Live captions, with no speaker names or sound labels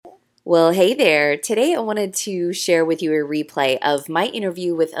Well, hey there. Today I wanted to share with you a replay of my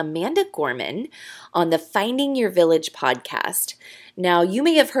interview with Amanda Gorman on the Finding Your Village podcast. Now, you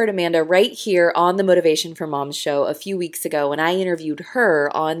may have heard Amanda right here on the Motivation for Moms show a few weeks ago when I interviewed her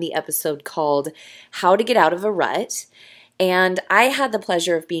on the episode called How to Get Out of a Rut. And I had the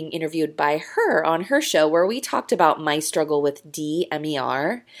pleasure of being interviewed by her on her show where we talked about my struggle with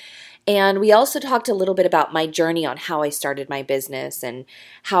DMER. And we also talked a little bit about my journey on how I started my business and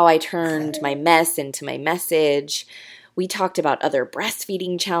how I turned my mess into my message. We talked about other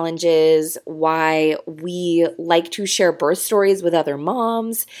breastfeeding challenges, why we like to share birth stories with other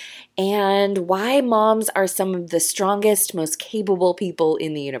moms, and why moms are some of the strongest, most capable people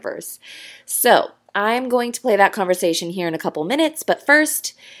in the universe. So I'm going to play that conversation here in a couple minutes, but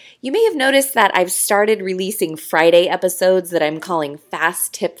first, you may have noticed that I've started releasing Friday episodes that I'm calling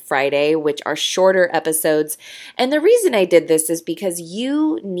Fast Tip Friday, which are shorter episodes. And the reason I did this is because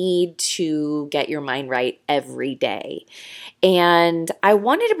you need to get your mind right every day. And I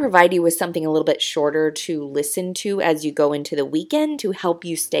wanted to provide you with something a little bit shorter to listen to as you go into the weekend to help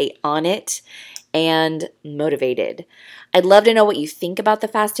you stay on it and motivated. I'd love to know what you think about the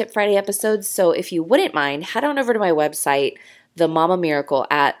Fast Tip Friday episodes. So if you wouldn't mind, head on over to my website, The Mama Miracle,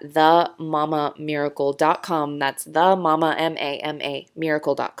 at themamamiracle.com. That's the Mama, M-A-M-A,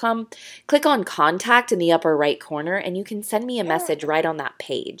 miracle.com. Click on contact in the upper right corner and you can send me a message right on that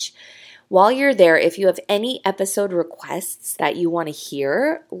page. While you're there, if you have any episode requests that you want to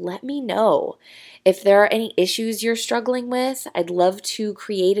hear, let me know. If there are any issues you're struggling with, I'd love to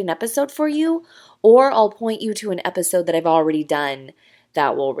create an episode for you, or I'll point you to an episode that I've already done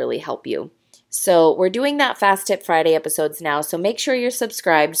that will really help you. So we're doing that Fast Tip Friday episodes now, so make sure you're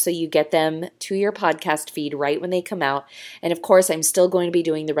subscribed so you get them to your podcast feed right when they come out. And of course, I'm still going to be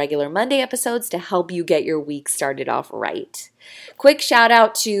doing the regular Monday episodes to help you get your week started off right. Quick shout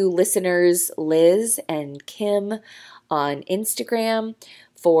out to listeners Liz and Kim on Instagram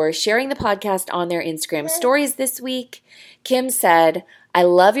for sharing the podcast on their Instagram stories this week. Kim said, "I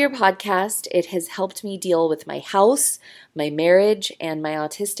love your podcast. It has helped me deal with my house, my marriage, and my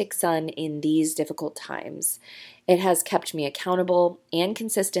autistic son in these difficult times. It has kept me accountable and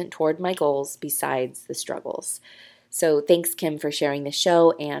consistent toward my goals besides the struggles." So thanks, Kim, for sharing the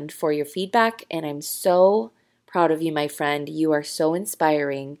show and for your feedback. And I'm so proud of you, my friend. You are so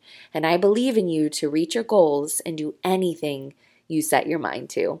inspiring, and I believe in you to reach your goals and do anything you set your mind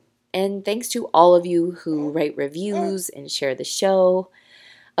to. And thanks to all of you who write reviews and share the show.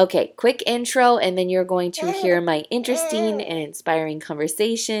 Okay, quick intro, and then you're going to hear my interesting and inspiring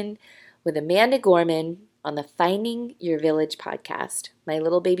conversation with Amanda Gorman on the Finding Your Village podcast. My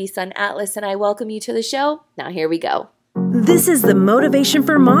little baby son Atlas and I welcome you to the show. Now here we go. This is the Motivation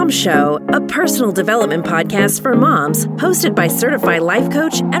for Moms show, a personal development podcast for moms, hosted by certified life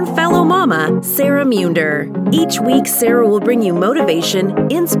coach and fellow mama, Sarah Munder. Each week, Sarah will bring you motivation,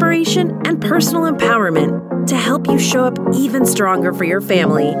 inspiration, and personal empowerment to help you show up even stronger for your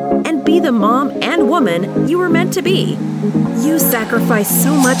family and be the mom and woman you were meant to be. You sacrifice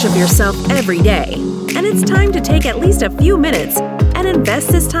so much of yourself every day, and it's time to take at least a few minutes and invest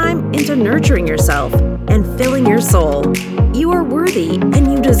this time into nurturing yourself and filling your soul. You are worthy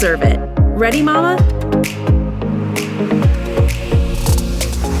and you deserve it. Ready, Mama?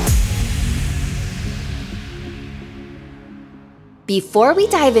 Before we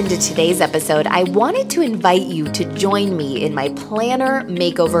dive into today's episode, I wanted to invite you to join me in my Planner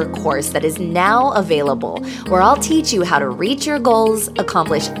Makeover course that is now available, where I'll teach you how to reach your goals,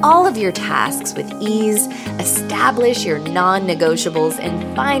 accomplish all of your tasks with ease, establish your non-negotiables, and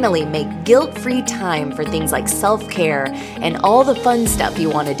finally make guilt-free time for things like self-care and all the fun stuff you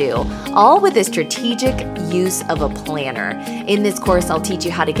want to do, all with a strategic use of a planner. In this course, I'll teach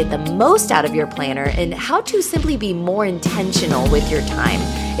you how to get the most out of your planner and how to simply be more intentional with your time.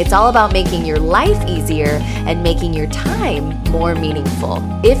 It's all about making your life easier and making your time more meaningful.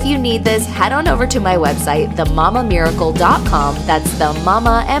 If you need this, head on over to my website, themamamiracle.com. That's the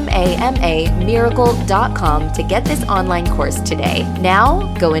Mama, M-A-M-A, miracle.com to get this online course today.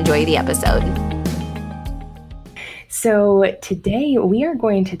 Now, go enjoy the episode. So today we are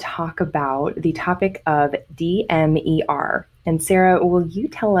going to talk about the topic of DMER. And Sarah, will you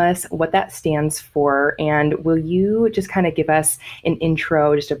tell us what that stands for? And will you just kind of give us an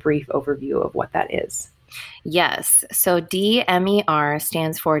intro, just a brief overview of what that is? Yes. So DMER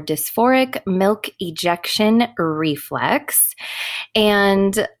stands for dysphoric milk ejection reflex.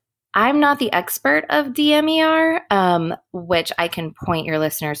 And I'm not the expert of DMER, which I can point your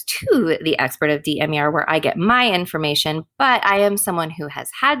listeners to the expert of DMER where I get my information, but I am someone who has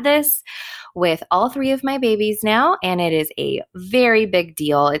had this with all 3 of my babies now, and it is a very big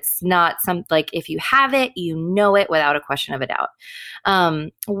deal. It's not like if you have it, you know it without a question of a doubt.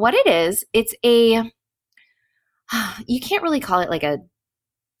 What it is, you can't really call it like a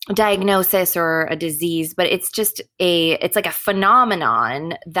diagnosis or a disease, but it's like a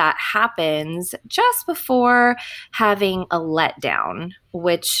phenomenon that happens just before having a letdown,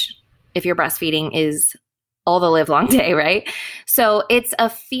 which if you're breastfeeding is all the live long day, right? So it's a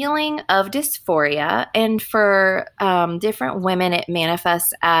feeling of dysphoria, and for different women, it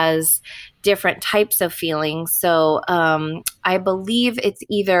manifests as different types of feelings. So I believe it's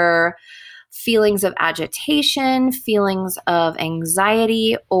either feelings of agitation, feelings of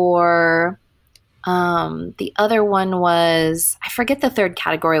anxiety, or the other one was, I forget the third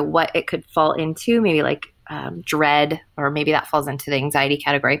category, what it could fall into, maybe like dread, or maybe that falls into the anxiety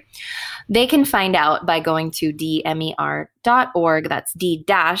category. They can find out by going to dmer.org. That's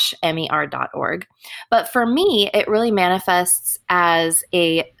d-mer.org. But for me, it really manifests as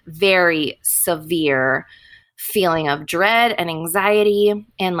a very severe feeling of dread and anxiety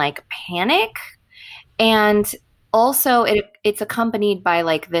and like panic. And also it's accompanied by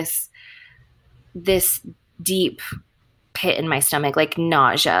like this deep pit in my stomach, like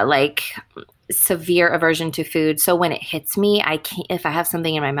nausea, like severe aversion to food. So when it hits me, if I have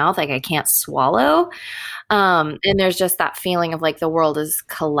something in my mouth, like I can't swallow. And there's just that feeling of like the world is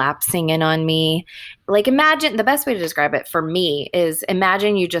collapsing in on me. Like imagine, the best way to describe it for me is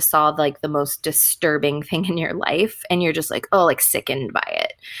imagine you just saw like the most disturbing thing in your life and you're just like, oh, like sickened by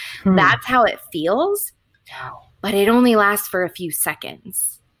it. That's how it feels. But it only lasts for a few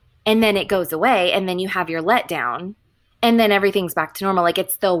seconds. And then it goes away, and then you have your letdown, and then everything's back to normal. Like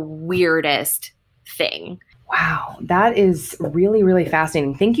it's the weirdest thing. Wow, that is really, really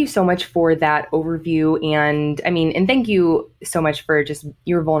fascinating. Thank you so much for that overview. And thank you so much for just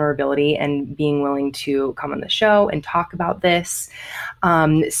your vulnerability and being willing to come on the show and talk about this.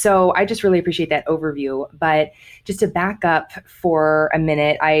 So I just really appreciate that overview. But just to back up for a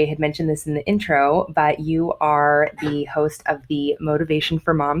minute, I had mentioned this in the intro, but you are the host of the Motivation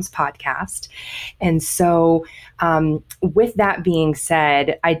for Moms podcast. And so with that being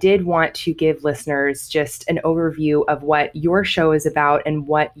said, I did want to give listeners just an overview of what your show is about and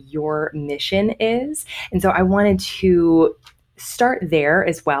what your mission is. And so I wanted to start there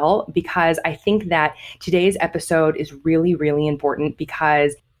as well, because I think that today's episode is really, really important,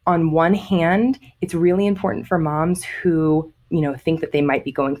 because on one hand, it's really important for moms who think that they might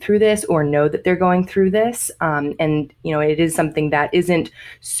be going through this or know that they're going through this. And it is something that isn't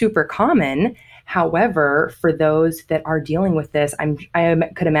super common. However, for those that are dealing with this, I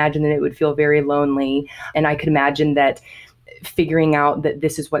could imagine that it would feel very lonely. And I could imagine that figuring out that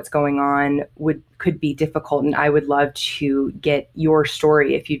this is what's going on could be difficult. And I would love to get your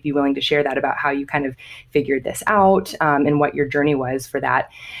story, if you'd be willing to share that, about how you kind of figured this out and what your journey was for that.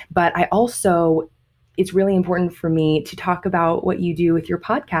 But it's really important for me to talk about what you do with your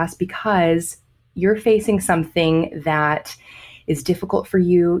podcast, because you're facing something that is difficult for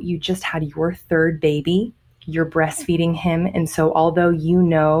you. You just had your 3rd baby. You're breastfeeding him. And so although you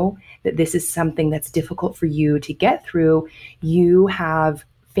know that this is something that's difficult for you to get through, you have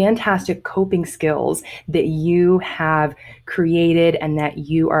fantastic coping skills that you have created and that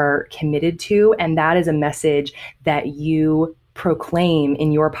you are committed to. And that is a message that you proclaim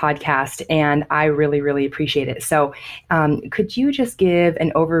in your podcast. And I really, really appreciate it. So could you just give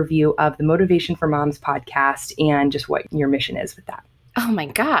an overview of the Motivation for Moms podcast and just what your mission is with that? Oh my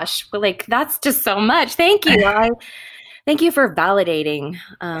gosh. Well, like that's just so much. Thank you. Thank you for validating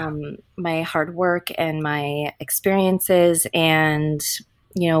my hard work and my experiences and,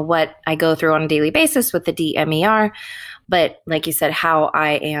 what I go through on a daily basis with the DMER. But like you said, how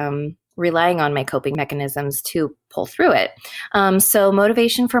I am relying on my coping mechanisms to pull through it. So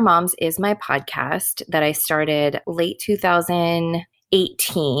Motivation for Moms is my podcast that I started late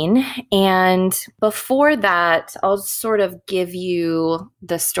 2018. And before that, I'll sort of give you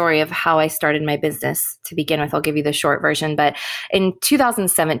the story of how I started my business to begin with. I'll give you the short version. But in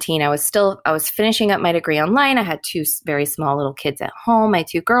 2017, I was finishing up my degree online. I had 2 very small little kids at home, my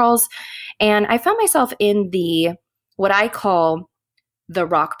 2 girls. And I found myself in what I call the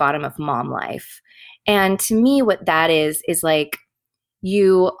rock bottom of mom life. And to me, what that is like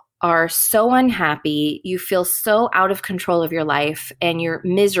you are so unhappy, you feel so out of control of your life, and you're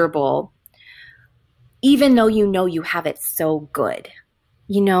miserable, even though you know you have it so good,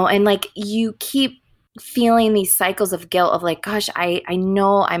 and like you keep feeling these cycles of guilt of like, gosh, I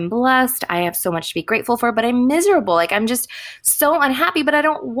know I'm blessed. I have so much to be grateful for, but I'm miserable. Like I'm just so unhappy, but I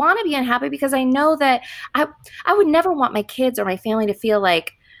don't want to be unhappy because I know that I would never want my kids or my family to feel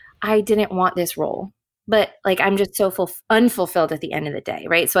like I didn't want this role. But like I'm just so unfulfilled at the end of the day,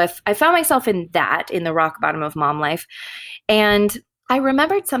 right? So I found myself in the rock bottom of mom life. And I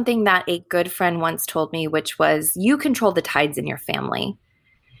remembered something that a good friend once told me, which was, you control the tides in your family.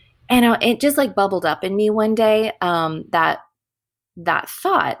 And it just like bubbled up in me one day, that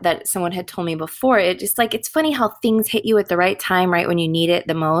thought that someone had told me before. It just like, it's funny how things hit you at the right time, right when you need it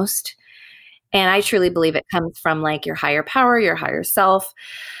the most. And I truly believe it comes from like your higher power, your higher self.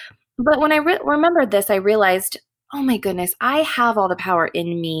 But when I remembered this, I realized, oh my goodness, I have all the power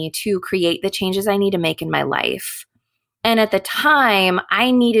in me to create the changes I need to make in my life. And at the time,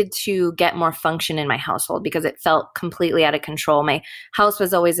 I needed to get more function in my household because it felt completely out of control. My house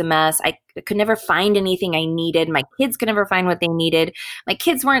was always a mess. I could never find anything I needed. My kids could never find what they needed. My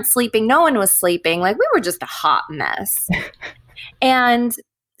kids weren't sleeping. No one was sleeping. Like we were just a hot mess. And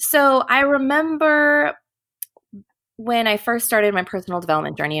so I remember when I first started my personal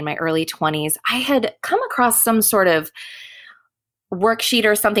development journey in my early 20s, I had come across some sort of worksheet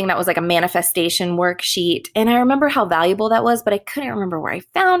or something that was like a manifestation worksheet. And I remember how valuable that was, but I couldn't remember where I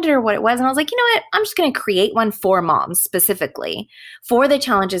found it or what it was. And I was like, you know what? I'm just going to create one for moms specifically for the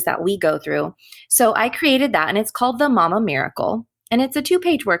challenges that we go through. So I created that, and it's called the Mama Miracle. And it's a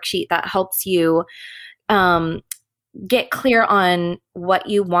 2-page worksheet that helps you get clear on what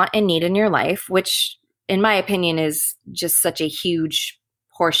you want and need in your life, which in my opinion is just such a huge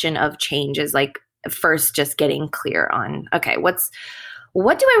portion of change, is like first just getting clear on, okay, what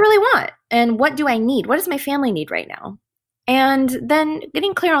do I really want? And what do I need? What does my family need right now? And then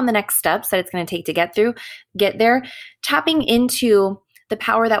getting clear on the next steps that it's going to take to get there, tapping into the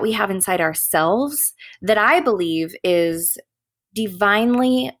power that we have inside ourselves that I believe is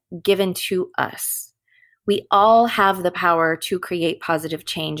divinely given to us. We all have the power to create positive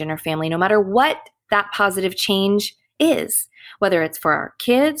change in our family, no matter what that positive change is, whether it's for our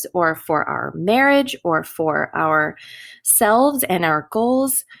kids or for our marriage or for ourselves and our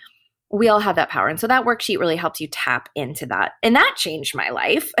goals. We all have that power. And so that worksheet really helps you tap into that. And that changed my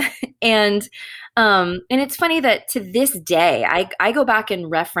life. And it's funny that to this day, I go back and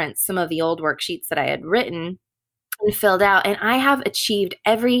reference some of the old worksheets that I had written and filled out, and I have achieved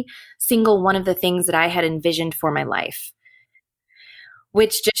every single one of the things that I had envisioned for my life,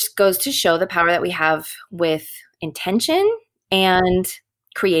 which just goes to show the power that we have with intention and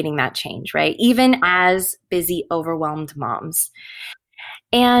creating that change, right? Even as busy, overwhelmed moms.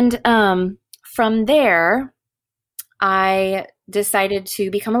 And from there, I decided to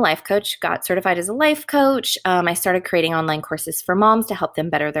become a life coach, got certified as a life coach. I started creating online courses for moms to help them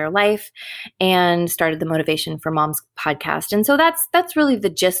better their life, and started the Motivation for Moms podcast. And so that's really the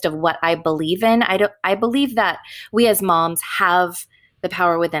gist of what I believe in. I believe that we as moms have the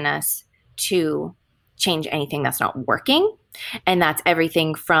power within us to change anything that's not working. And that's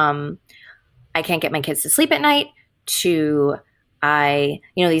everything from I can't get my kids to sleep at night to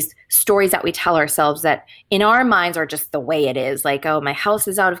these stories that we tell ourselves that in our minds are just the way it is. Like, oh, my house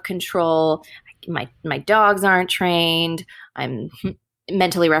is out of control. My dogs aren't trained. I'm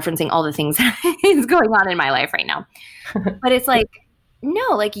mentally referencing all the things that is going on in my life right now. But it's like,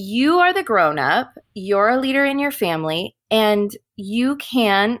 no, like you are the grown up, you're a leader in your family, and you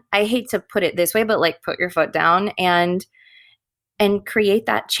can, I hate to put it this way, but like put your foot down and create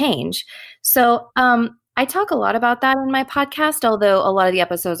that change. So, I talk a lot about that in my podcast, although a lot of the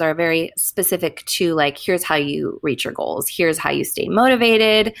episodes are very specific to like, here's how you reach your goals. Here's how you stay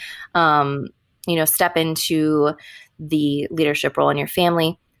motivated, step into the leadership role in your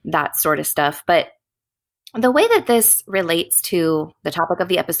family, that sort of stuff. But the way that this relates to the topic of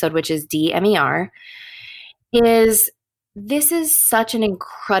the episode, which is DMER, is this is such an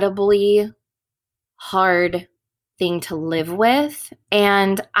incredibly hard thing to live with.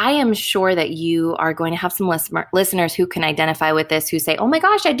 And I am sure that you are going to have some listeners who can identify with this, who say, oh my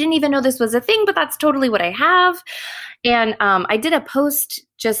gosh, I didn't even know this was a thing, but that's totally what I have. And I did a post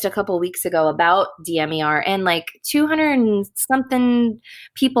just a couple weeks ago about DMER, and like 200 and something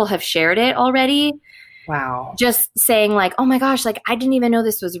people have shared it already. Wow. Just saying like, oh my gosh, like I didn't even know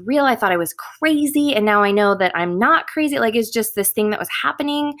this was real. I thought I was crazy. And now I know that I'm not crazy. Like it's just this thing that was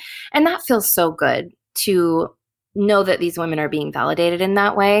happening. And that feels so good to know that these women are being validated in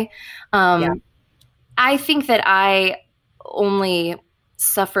that way. I think that I only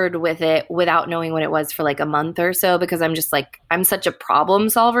suffered with it without knowing what it was for like a month or so, because I'm just like, I'm such a problem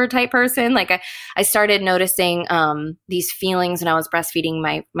solver type person. Like I started noticing these feelings when I was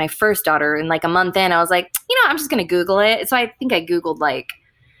breastfeeding my first daughter, and like a month in, I was like, I'm just going to Google it. So I think I Googled like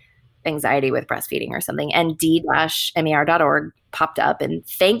anxiety with breastfeeding or something, and d-mer.org popped up, and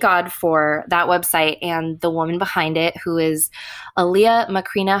thank God for that website and the woman behind it, who is Aaliyah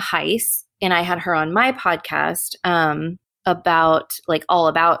Macrina Heiss. And I had her on my podcast about like all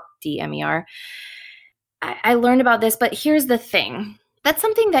about DMER. I learned about this, but here's the thing. That's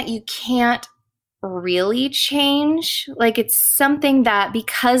something that you can't really change. Like, it's something that,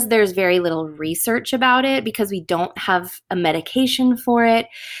 because there's very little research about it, because we don't have a medication for it,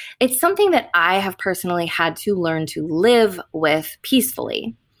 it's something that I have personally had to learn to live with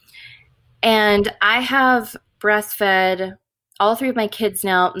peacefully. And I have breastfed all three of my kids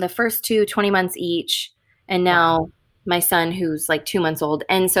now, the first two, 20 months each, and now my son, who's like 2 months old.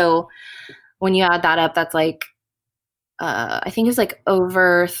 And so when you add that up, that's like, I think it was like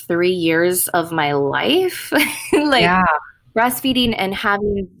over 3 years of my life, breastfeeding and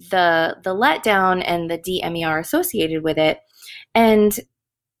having the letdown and the DMER associated with it. And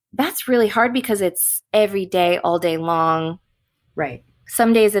that's really hard because it's every day, all day long. Right.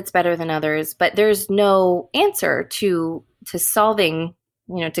 Some days it's better than others, but there's no answer to solving,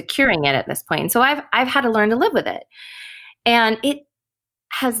 to curing it at this point. And so I've had to learn to live with it. And it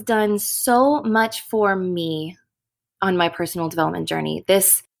has done so much for me on my personal development journey.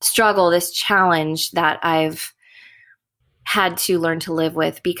 This struggle, this challenge that I've had to learn to live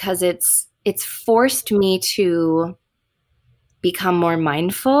with, because it's forced me to become more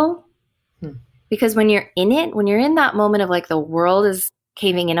mindful. Because when you're in it, when you're in that moment of like the world is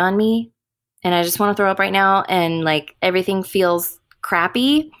caving in on me and I just want to throw up right now and like everything feels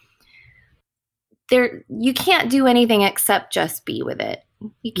crappy, you can't do anything except just be with it.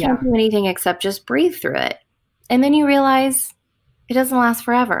 You can't do anything except just breathe through it. And then you realize it doesn't last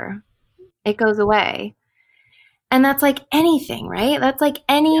forever. It goes away. And that's like anything, right? That's like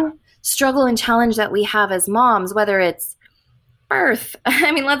any struggle and challenge that we have as moms, whether it's birth.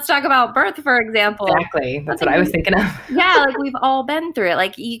 I mean, let's talk about birth, for example. Exactly. That's what I was thinking of. Yeah, like we've all been through it.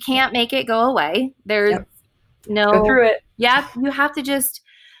 Like, you can't make it go away. There's no... Go through it. Yeah, you have to just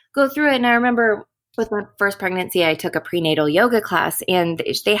go through it. And I remember with my first pregnancy, I took a prenatal yoga class, and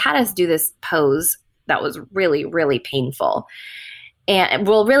they had us do this pose that was really, really painful and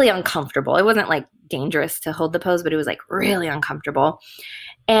really uncomfortable. It wasn't like dangerous to hold the pose, but it was like really uncomfortable.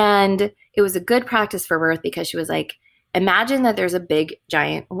 And it was a good practice for birth, because she was like, imagine that there's a big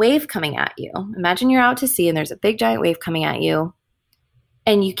giant wave coming at you. Imagine you're out to sea and there's a big giant wave coming at you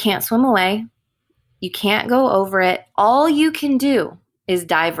and you can't swim away. You can't go over it. All you can do is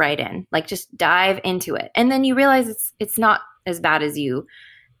dive right in, like just dive into it. And then you realize it's not as bad as you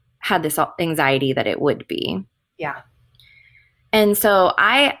had this anxiety that it would be. Yeah. And so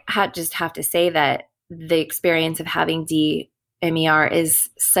I have to say that the experience of having DMER is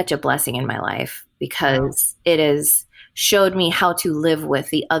such a blessing in my life, because it has showed me how to live with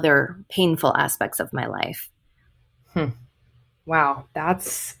the other painful aspects of my life. Wow.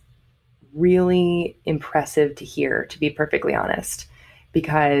 That's really impressive to hear, to be perfectly honest,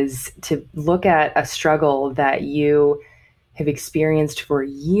 because to look at a struggle that you have experienced for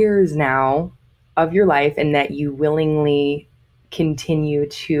years now of your life, and that you willingly continue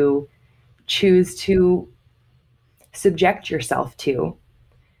to choose to subject yourself to,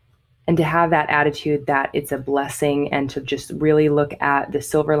 and to have that attitude that it's a blessing, and to just really look at the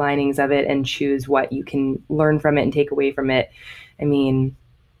silver linings of it and choose what you can learn from it and take away from it. I mean,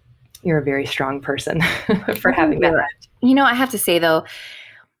 you're a very strong person for having that. I have to say though,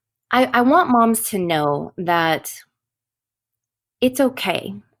 I want moms to know that it's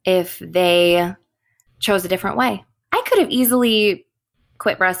okay if they chose a different way. I could have easily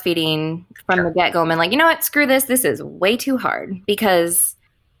quit breastfeeding from the get-go and been like, you know what, screw this. This is way too hard, because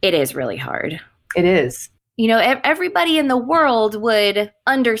it is really hard. It is. Everybody in the world would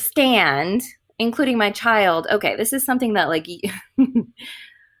understand, including my child, okay, this is something that like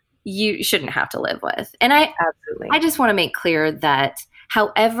you shouldn't have to live with. And I just want to make clear that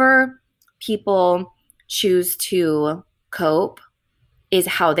however people choose to cope is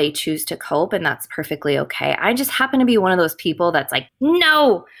how they choose to cope, and that's perfectly okay. I just happen to be one of those people that's like,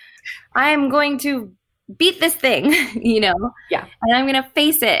 no, I'm going to beat this thing, Yeah. And I'm going to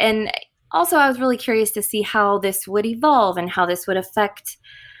face it. And also I was really curious to see how this would evolve and how this would affect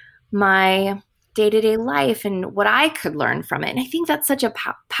my day-to-day life and what I could learn from it. And I think that's such a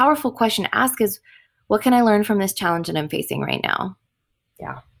powerful question to ask, is what can I learn from this challenge that I'm facing right now?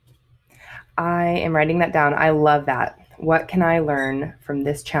 Yeah. I am writing that down. I love that. What can I learn from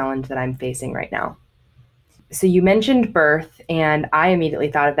this challenge that I'm facing right now? So you mentioned birth, and I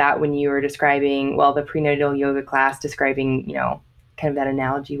immediately thought of that when you were describing, well, the prenatal yoga class, describing, kind of that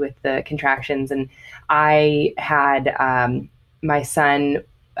analogy with the contractions. And I had my son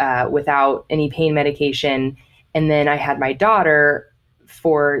without any pain medication, and then I had my daughter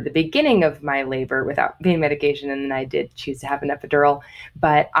for the beginning of my labor without pain medication, and then I did choose to have an epidural.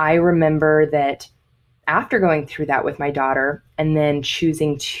 But I remember that after going through that with my daughter, and then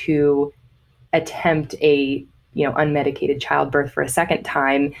choosing to attempt a unmedicated childbirth for a second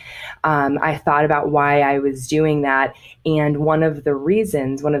time, I thought about why I was doing that. And one of the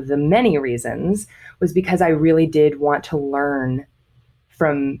many reasons, was because I really did want to learn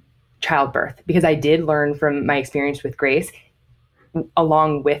from childbirth, because I did learn from my experience with Grace,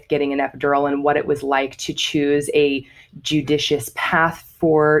 along with getting an epidural, and what it was like to choose a judicious path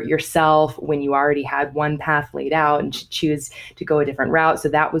for yourself when you already had one path laid out, and to choose to go a different route. So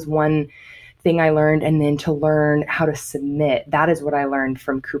that was one thing I learned. And then to learn how to submit. That is what I learned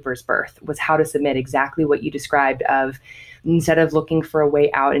from Cooper's birth, was how to submit, exactly what you described, of instead of looking for a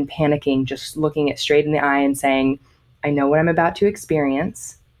way out and panicking, just looking it straight in the eye and saying, I know what I'm about to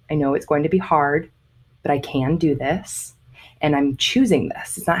experience. I know it's going to be hard, but I can do this. And I'm choosing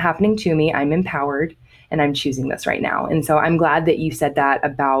this. It's not happening to me. I'm empowered, and I'm choosing this right now. And so I'm glad that you said that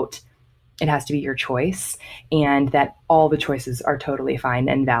about it has to be your choice, and that all the choices are totally fine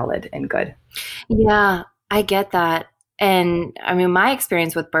and valid and good. Yeah, I get that. And I mean, my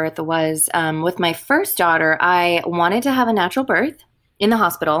experience with birth was with my first daughter, I wanted to have a natural birth in the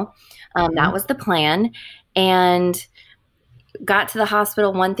hospital. That was the plan. And got to the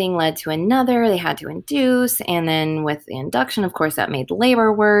hospital, one thing led to another. They had to induce. And then with the induction, of course, that made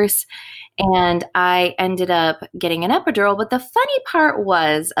labor worse. And I ended up getting an epidural. But the funny part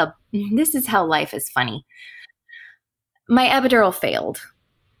was, this is how life is funny. My epidural failed.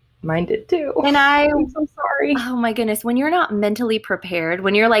 Mine did too. And I'm so sorry. Oh my goodness. When you're not mentally prepared,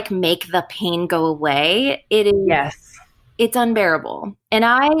 when you're like, make the pain go away, it's unbearable. And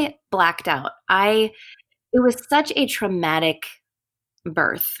I blacked out. It was such a traumatic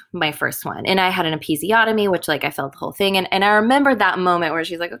birth, my first one. And I had an episiotomy, which I felt the whole thing. And I remember that moment where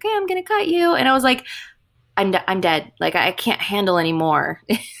she's like, okay, I'm going to cut you. And I was like, I'm dead. I can't handle anymore.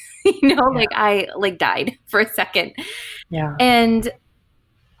 I died for a second. Yeah. And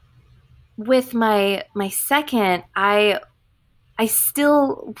with my second, I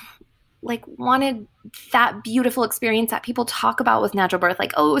still wanted that beautiful experience that people talk about with natural birth.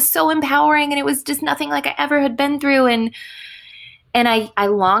 It was so empowering, and it was just nothing like I ever had been through. And I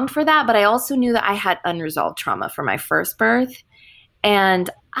longed for that, but I also knew that I had unresolved trauma from my first birth, and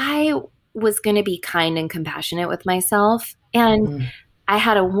I was going to be kind and compassionate with myself. And I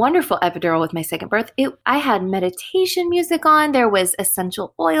had a wonderful epidural with my second birth. I had meditation music on. There was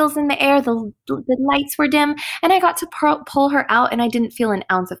essential oils in the air. The lights were dim, and I got to pull her out, and I didn't feel an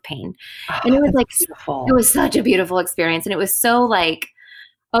ounce of pain. And it was beautiful. It was such a beautiful experience. And it was so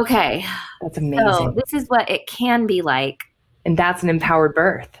okay, that's amazing. So this is what it can be like. And that's an empowered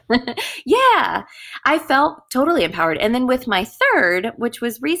birth. Yeah, I felt totally empowered. And then with my third, which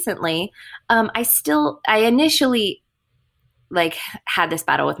was recently, I initially had this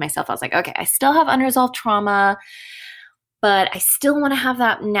battle with myself. I was like, okay, I still have unresolved trauma, but I still want to have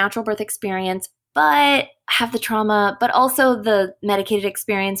that natural birth experience, but have the trauma, but also the medicated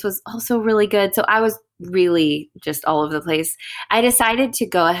experience was also really good. So I was really just all over the place. I decided to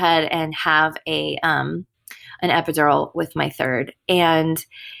go ahead and have an epidural with my third. And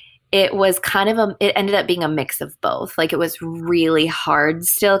it was it ended up being a mix of both. It was really hard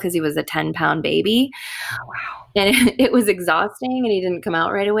still because he was a 10-pound baby. Oh, wow. And it was exhausting, and he didn't come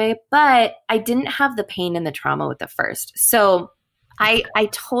out right away. But I didn't have the pain and the trauma with the first. So I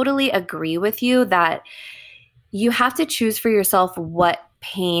totally agree with you that you have to choose for yourself what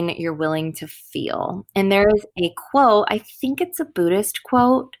pain you're willing to feel. And there is a quote, I think it's a Buddhist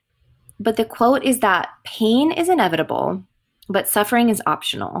quote, but the quote is that pain is inevitable, but suffering is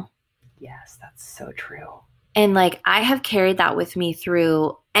optional. Yes, that's so true. And I have carried that with me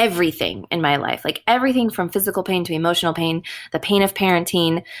through everything in my life, everything from physical pain to emotional pain, the pain of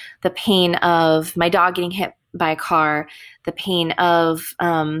parenting, the pain of my dog getting hit by a car, the pain of,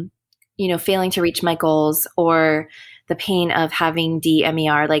 failing to reach my goals, or the pain of having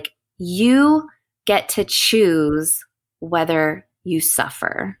DMER. You get to choose whether you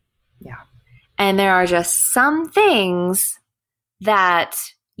suffer. Yeah. And there are just some things that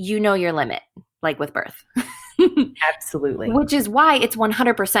your limit, with birth. Absolutely. Which is why it's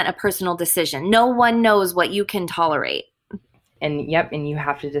 100% a personal decision. No one knows what you can tolerate. And you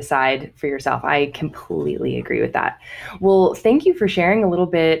have to decide for yourself. I completely agree with that. Well, thank you for sharing a little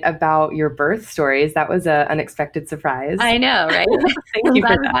bit about your birth stories. That was an unexpected surprise. I know, right? Thank you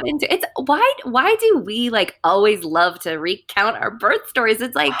for that. It's why do we like always love to recount our birth stories?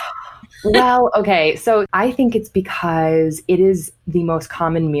 It's like, well, okay. So I think it's because it is the most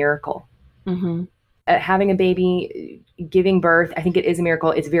common miracle. Mm-hmm. Having a baby, giving birth, I think it is a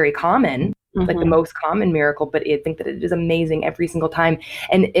miracle. It's very common. Like the most common miracle, but I think that it is amazing every single time.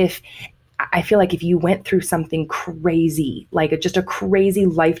 And I feel like if you went through something crazy, like just a crazy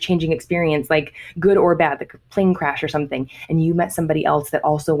life-changing experience, like good or bad, like a plane crash or something, and you met somebody else that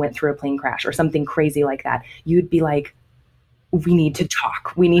also went through a plane crash or something crazy like that, you'd be like, we need to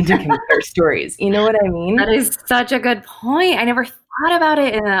talk. We need to compare stories. You know what I mean? That is such a good point. I never thought about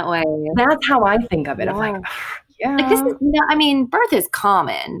it in that way. That's how I think of it. I'm like, yeah. Like this is, I mean, birth is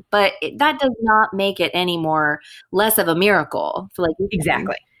common, but that does not make it any more less of a miracle. So like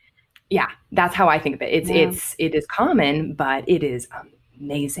exactly. Yeah, that's how I think of it. It is common, but it is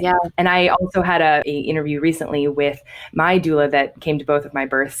amazing. Yeah. And I also had a interview recently with my doula that came to both of my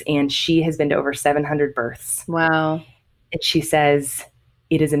births, and she has been to over 700 births. Wow. And she says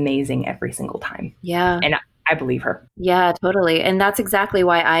it is amazing every single time. Yeah. And I believe her. Yeah, totally. And that's exactly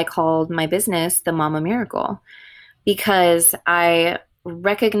why I called my business the Mama Miracle, because I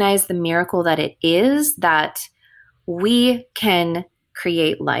recognize the miracle that it is, that we can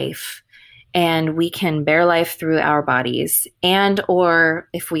create life and we can bear life through our bodies, and or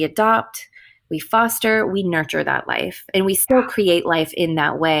if we adopt, we foster, we nurture that life, and we still create life in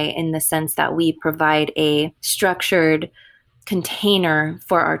that way, in the sense that we provide a structured container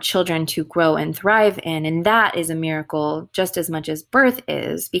for our children to grow and thrive in. And that is a miracle just as much as birth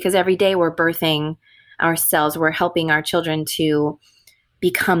is, because every day we're birthing ourselves, we're helping our children to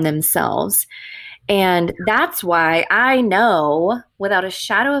become themselves. And that's why I know without a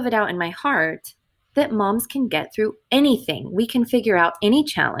shadow of a doubt in my heart that moms can get through anything. We can figure out any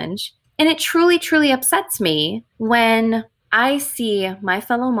challenge. And it truly, truly upsets me when I see my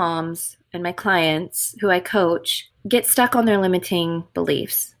fellow moms and my clients who I coach get stuck on their limiting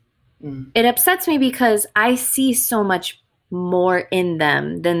beliefs. It upsets me because I see so much more in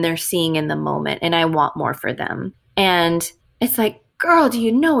them than they're seeing in the moment, and I want more for them. And it's like, girl, do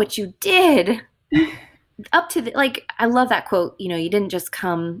you know what you did? Up to the, like, I love that quote, you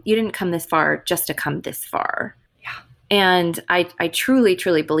didn't come this far just to come this far. Yeah. And I truly,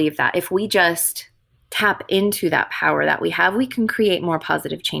 truly believe that if we just tap into that power that we have, we can create more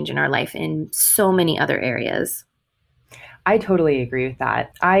positive change in our life in so many other areas. I totally agree with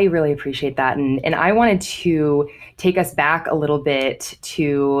that. I really appreciate that. And I wanted to take us back a little bit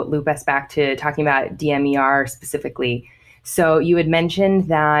to loop us back to talking about DMER specifically. So you had mentioned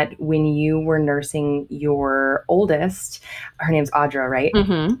that when you were nursing your oldest, her name's Audra, right?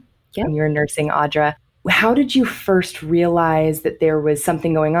 Mm-hmm. Yeah. When you were nursing Audra, how did you first realize that there was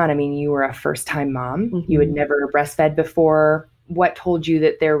something going on? I mean, you were a first-time mom. Mm-hmm. You had never breastfed before. What told you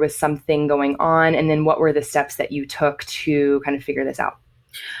that there was something going on? And then what were the steps that you took to kind of figure this out?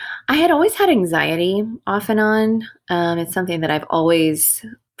 I had always had anxiety off and on. It's something that I've always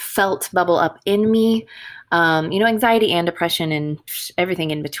felt bubble up in me. Anxiety and depression and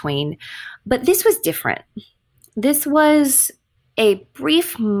everything in between. But this was different. This was a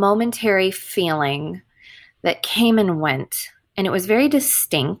brief momentary feeling that came and went. And it was very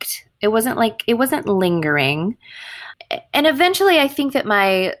distinct. It wasn't lingering. And eventually I think that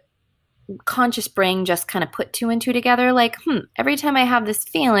my conscious brain just kind of put two and two together. Like, every time I have this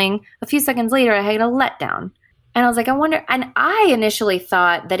feeling, a few seconds later, I had a letdown. And I was like, I wonder, and I initially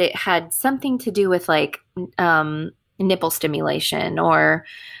thought that it had something to do with like nipple stimulation or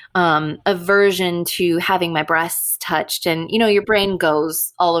aversion to having my breasts touched. And, your brain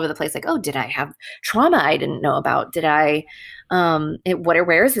goes all over the place. Like, oh, did I have trauma I didn't know about? Did I,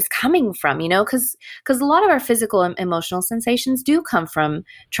 where is this coming from? Because a lot of our physical and emotional sensations do come from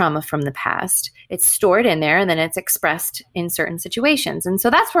trauma from the past. It's stored in there and then it's expressed in certain situations. And so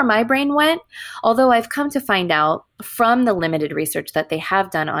that's where my brain went. Although I've come to find out from the limited research that they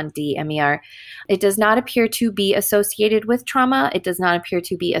have done on DMER, it does not appear to be associated with trauma. It does not appear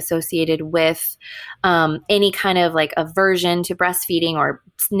to be associated with any kind of like aversion to breastfeeding or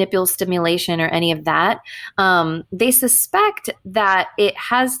nipple stimulation or any of that. They suspect that it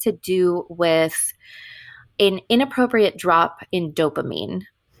has to do with an inappropriate drop in dopamine.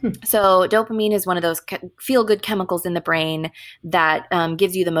 So dopamine is one of those feel-good chemicals in the brain that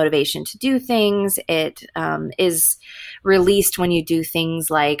gives you the motivation to do things. It is released when you do things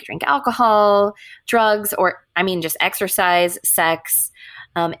like drink alcohol, drugs, or just exercise, sex,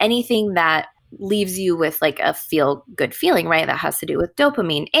 anything that leaves you with like a feel good feeling, right? That has to do with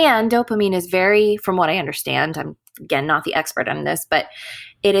dopamine. And dopamine is very, from what I understand, I'm again not the expert on this, but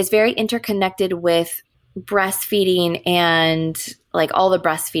it is very interconnected with breastfeeding and like all the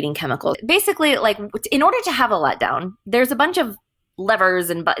breastfeeding chemicals. Basically, like in order to have a letdown, there's a bunch of levers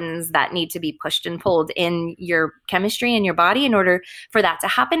and buttons that need to be pushed and pulled in your chemistry in your body in order for that to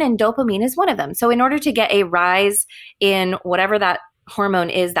happen. And dopamine is one of them. So in order to get a rise in whatever that hormone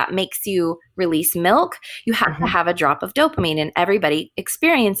is that makes you release milk, you have to have a drop of dopamine, and everybody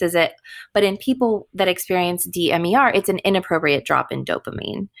experiences it. But in people that experience DMER, it's an inappropriate drop in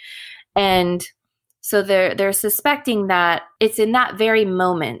dopamine. And so they're suspecting that it's in that very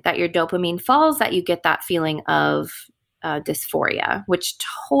moment that your dopamine falls that you get that feeling of dysphoria, which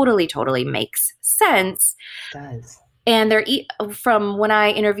totally makes sense. It does. And from when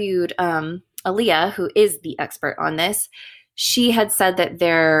I interviewed Aaliyah, who is the expert on this, she had said that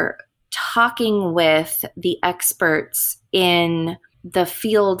they're talking with the experts in the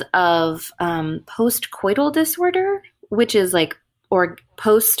field of postcoital disorder, which is like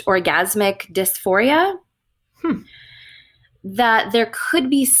post-orgasmic dysphoria, that there could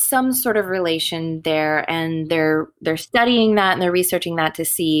be some sort of relation there. And they're studying that and they're researching that to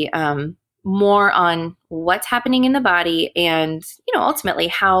see more on what's happening in the body and, ultimately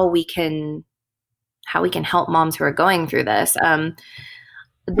how we can help moms who are going through this.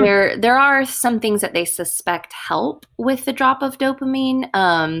 There are some things that they suspect help with the drop of dopamine,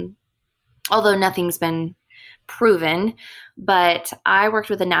 although nothing's been proven. But I worked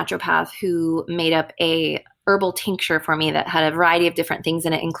with a naturopath who made up a herbal tincture for me that had a variety of different things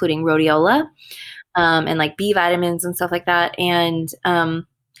in it, including rhodiola and like B vitamins and stuff like that. And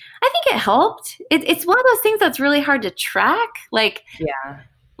I think it helped. It's one of those things that's really hard to track. Like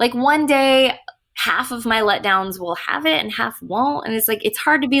one day half of my letdowns will have it and half won't. And it's like, it's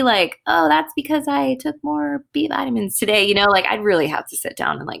hard to be like, oh, that's because I took more B vitamins today. Like I'd really have to sit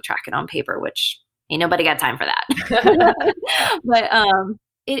down and like track it on paper, which ain't nobody got time for that. But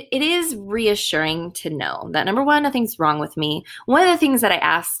it is reassuring to know that, number one, nothing's wrong with me. One of the things that I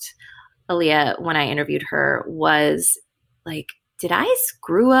asked Aaliyah when I interviewed her was like, did I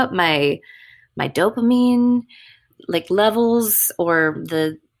screw up my dopamine like levels, or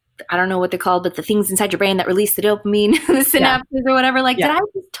I don't know what they're called, but the things inside your brain that release the dopamine, the synapses or whatever. Like, did I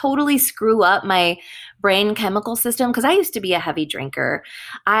just totally screw up my brain chemical system? Because I used to be a heavy drinker.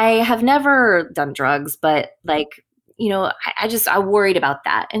 I have never done drugs, but like, I worried about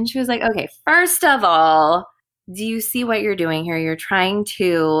that. And she was like, okay, first of all, do you see what you're doing here? You're trying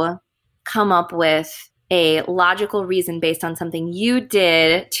to come up with a logical reason based on something you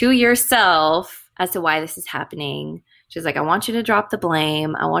did to yourself as to why this is happening. She's like, I want you to drop the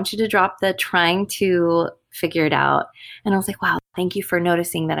blame. I want you to drop the trying to figure it out. And I was like, wow, thank you for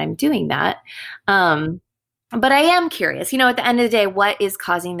noticing that I'm doing that. But I am curious, at the end of the day, what is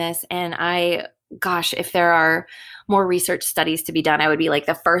causing this? And if there are more research studies to be done, I would be like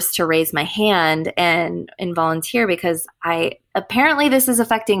the first to raise my hand and volunteer, because apparently this is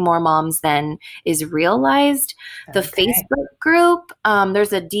affecting more moms than is realized. The Facebook group,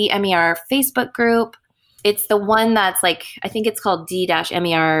 there's a DMER Facebook group. It's the one that's like, I think it's called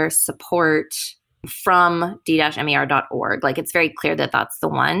D-MER support from d-mer.org. Like, it's very clear that that's the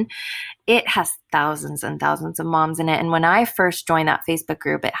one. It has thousands and thousands of moms in it. And when I first joined that Facebook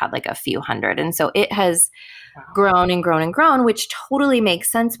group, it had like a few hundred. And so it has grown and grown and grown, which totally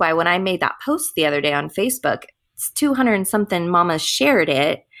makes sense why when I made that post the other day on Facebook, it's 200 and something mamas shared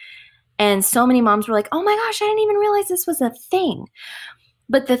it. And so many moms were like, oh my gosh, I didn't even realize this was a thing.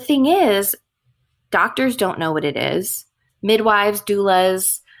 But the thing is, doctors don't know what it is. Midwives,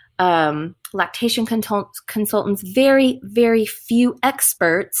 doulas, lactation consultants, very, very few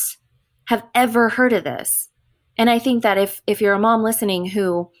experts have ever heard of this. And I think that if you're a mom listening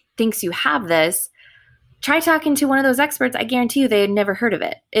who thinks you have this, try talking to one of those experts. I guarantee you they had never heard of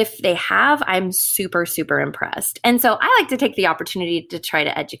it. If they have, I'm super, super impressed. And so I like to take the opportunity to try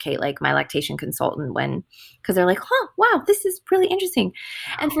to educate like my lactation consultant because they're like, oh, wow, this is really interesting.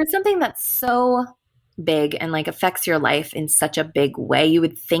 And for something that's so big and like affects your life in such a big way, you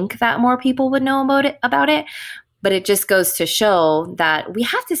would think that more people would know about it. But it just goes to show that we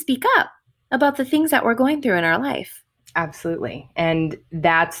have to speak up about the things that we're going through in our life. Absolutely. And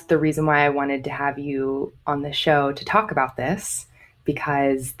that's the reason why I wanted to have you on the show to talk about this,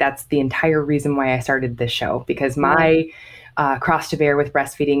 because that's the entire reason why I started this show, because my cross to bear with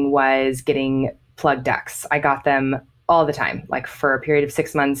breastfeeding was getting plug ducts. I got them all the time, like for a period of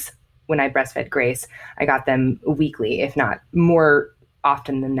 6 months. When I breastfed Grace, I got them weekly, if not more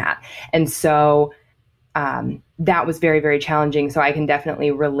often than that. And so that was very, very challenging. So I can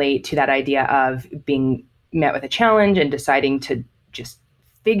definitely relate to that idea of being met with a challenge and deciding to just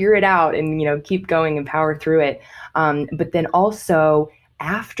figure it out and, keep going and power through it. But then also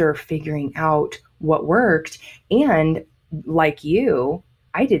after figuring out what worked, and like you,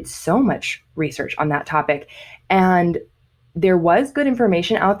 I did so much research on that topic, and there was good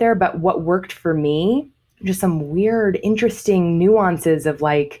information out there, but what worked for me, just some weird, interesting nuances of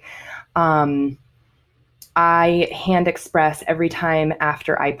like, I hand express every time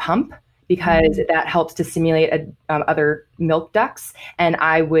after I pump, because that helps to stimulate other milk ducts. And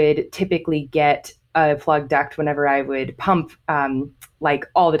I would typically get a plug duct whenever I would pump, like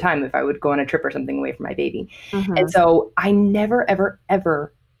all the time if I would go on a trip or something away from my baby. And so I never, ever,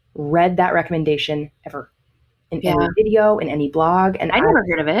 ever read that recommendation ever in any video, in any blog. And I never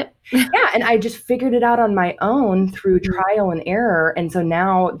heard of it. And I just figured it out on my own through trial and error. And so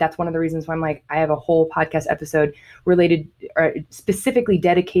now that's one of the reasons why I'm like, I have a whole podcast episode related or specifically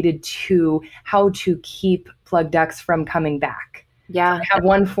dedicated to how to keep plug ducts from coming back. Yeah. So I have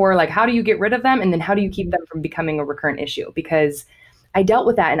one for like, how do you get rid of them? And then how do you keep them from becoming a recurrent issue? Because I dealt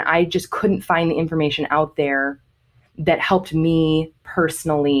with that and I just couldn't find the information out there that helped me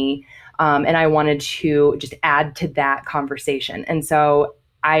personally. And I wanted to just add to that conversation. And so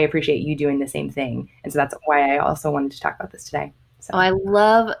I appreciate you doing the same thing. And so that's why I also wanted to talk about this today. So. Oh, I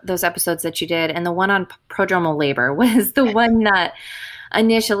love those episodes that you did. And the one on prodromal labor was the one that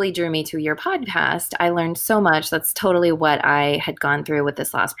initially drew me to your podcast. I learned so much. That's totally what I had gone through with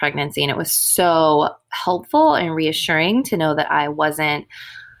this last pregnancy. And it was so helpful and reassuring to know that I wasn't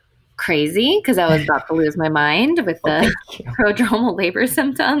crazy, because I was about to lose my mind with the prodromal labor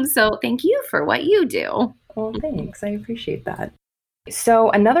symptoms. So thank you for what you do. Well, thanks. I appreciate that. So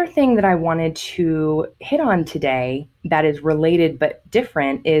another thing that I wanted to hit on today that is related but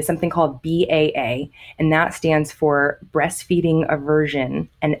different is something called BAA, and that stands for breastfeeding aversion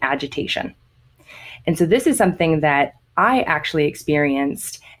and agitation. And so this is something that I actually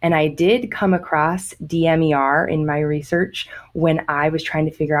experienced, and I did come across DMER in my research when I was trying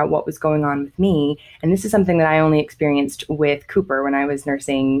to figure out what was going on with me. And this is something that I only experienced with Cooper when I was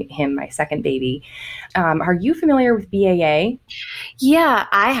nursing him, my second baby. Are you familiar with BAA? Yeah,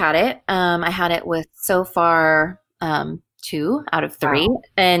 I had it. I had it with so far 2 out of 3. Wow.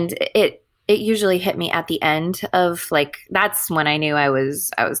 And it usually hit me at the end of like, that's when I knew I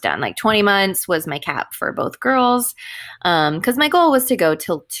was done. Like 20 months was my cap for both girls. Cause my goal was to go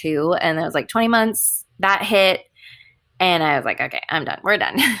till 2, and it was like 20 months that hit. And I was like, okay, I'm done. We're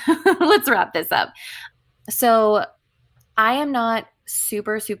done. Let's wrap this up. So I am not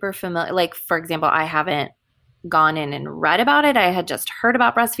super, super familiar. Like, for example, I haven't gone in and read about it. I had just heard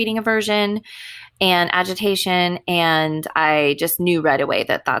about breastfeeding aversion and agitation, and I just knew right away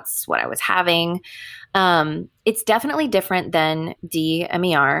that that's what I was having. It's definitely different than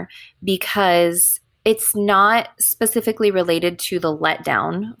DMER because it's not specifically related to the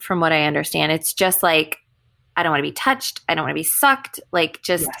letdown, from what I understand. It's just like, I don't want to be touched. I don't want to be sucked. Like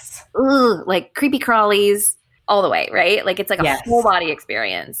just, like creepy crawlies all the way, right? Like it's like a whole body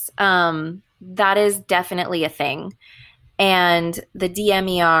experience. That is definitely a thing. And the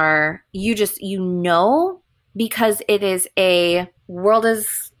DMER, you know, because it is a world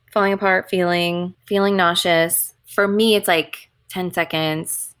is falling apart feeling nauseous. For me, it's like 10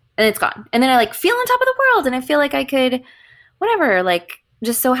 seconds and it's gone. And then I like feel on top of the world and I feel like I could, whatever, like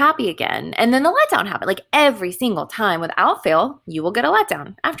just so happy again. And then the letdown happened. Like every single time without fail, you will get a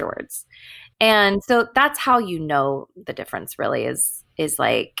letdown afterwards. And so that's how you know the difference really is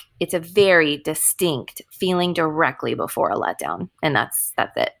like it's a very distinct feeling directly before a letdown. And that's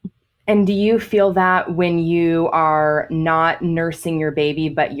it. And do you feel that when you are not nursing your baby,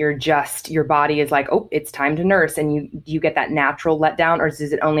 but your body is like, oh, it's time to nurse, and you get that natural letdown, or does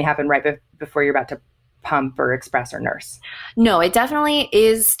it only happen right before you're about to pump or express or nurse? No, it definitely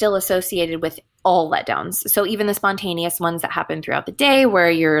is still associated with all letdowns. So even the spontaneous ones that happen throughout the day where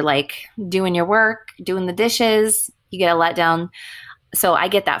you're like doing your work, doing the dishes, you get a letdown. So I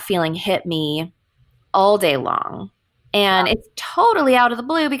get that feeling hit me all day long. And it's totally out of the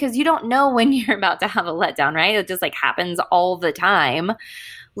blue because you don't know when you're about to have a letdown, right? It just like happens all the time.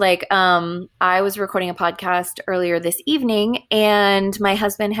 Like I was recording a podcast earlier this evening and my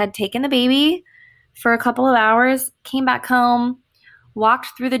husband had taken the baby for a couple of hours, came back home,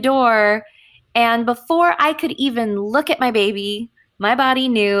 walked through the door, and before I could even look at my baby, my body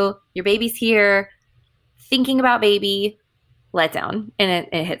knew your baby's here, thinking about baby, letdown, and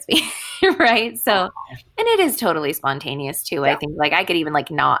it hits me. Right. So, and it is totally spontaneous too. Yeah. I think like I could even like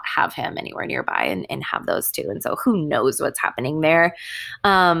not have him anywhere nearby and have those two. And so who knows what's happening there.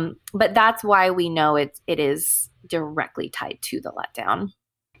 But that's why we know it is directly tied to the letdown.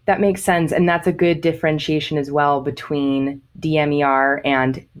 That makes sense. And that's a good differentiation as well between DMER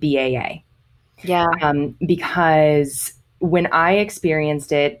and BAA. Yeah. Because when I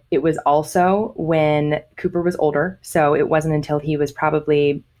experienced it, it was also when Cooper was older. So it wasn't until he was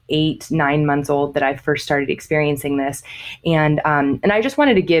probably 8-9 months old that I first started experiencing this. And I just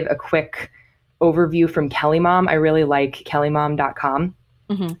wanted to give a quick overview from Kelly Mom. I really like kellymom.com.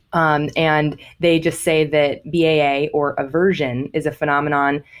 Mm-hmm. And they just say that BAA or aversion is a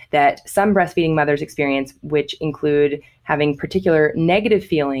phenomenon that some breastfeeding mothers experience, which include having particular negative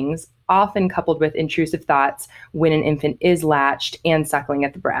feelings, often coupled with intrusive thoughts when an infant is latched and suckling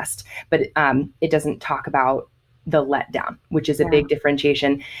at the breast. But it doesn't talk about the letdown, which is a big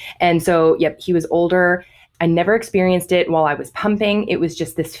differentiation. And so, yep, he was older. I never experienced it while I was pumping. It was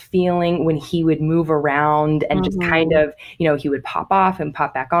just this feeling when he would move around and just kind of, he would pop off and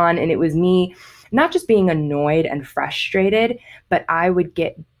pop back on. And it was me not just being annoyed and frustrated, but I would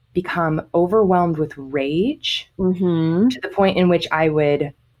become overwhelmed with rage to the point in which I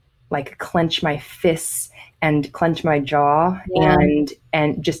would like clench my fists and clench my jaw and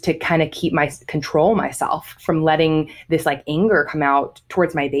just to kind of control myself from letting this like anger come out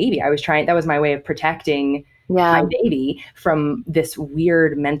towards my baby. That was my way of protecting my baby from this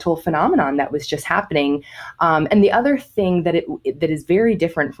weird mental phenomenon that was just happening. And the other thing that is very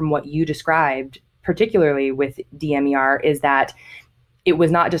different from what you described, particularly with DMER, is that it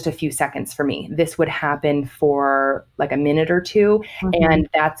was not just a few seconds for me. This would happen for like a minute or two. And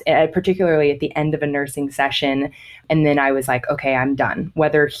that's particularly at the end of a nursing session. And then I was like, okay, I'm done.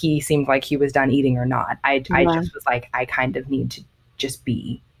 Whether he seemed like he was done eating or not, I just was like, I kind of need to just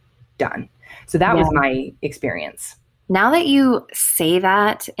be done. So that was my experience. Now that you say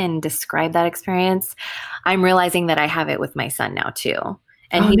that and describe that experience, I'm realizing that I have it with my son now too.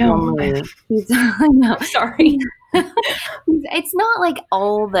 And sorry. It's not like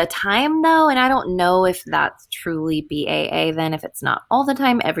all the time though. And I don't know if that's truly BAA then, if it's not all the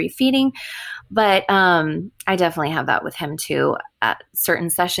time, every feeding. But I definitely have that with him too at certain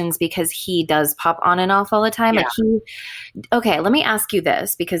sessions because he does pop on and off all the time. Yeah. Okay, let me ask you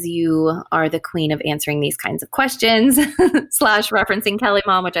this because you are the queen of answering these kinds of questions / referencing Kelly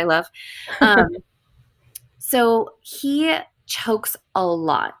Mom, which I love. So he chokes a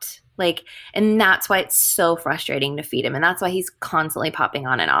lot. And that's why it's so frustrating to feed him. And that's why he's constantly popping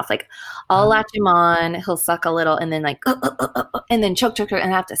on and off. Like I'll latch him on, he'll suck a little and then and then choke. And I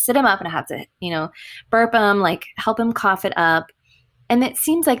have to sit him up and I have to, burp him, like help him cough it up. And it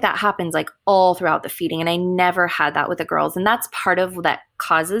seems like that happens like all throughout the feeding. And I never had that with the girls. And that's part of that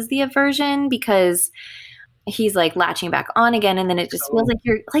causes the aversion because he's like latching back on again. And then it just feels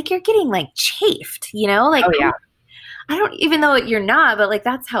like you're getting like chafed, I don't, even though you're not, but like,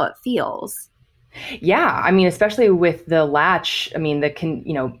 that's how it feels. Yeah. I mean, especially with the latch,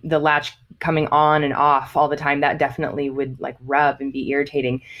 the latch coming on and off all the time, that definitely would like rub and be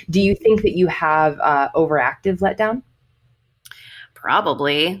irritating. Do you think that you have overactive letdown?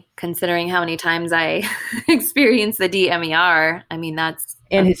 Probably, considering how many times I experience the DMER. I mean, that's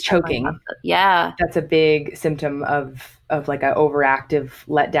his choking. Yeah. That's a big symptom of like an overactive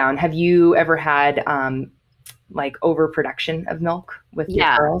letdown. Have you ever had, like overproduction of milk with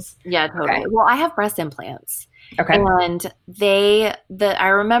your girls? Yeah, totally. Okay. Well, I have breast implants. Okay. And I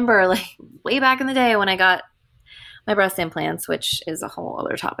remember like way back in the day when I got my breast implants, which is a whole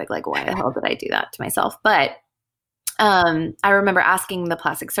other topic, like why the hell did I do that to myself? But I remember asking the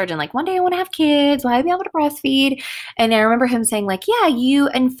plastic surgeon, like, one day I want to have kids. Will I be able to breastfeed? And I remember him saying, like, yeah, you,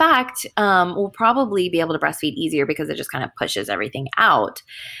 in fact, will probably be able to breastfeed easier because it just kind of pushes everything out.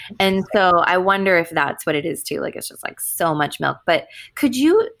 And so I wonder if that's what it is too. Like, it's just like so much milk. But could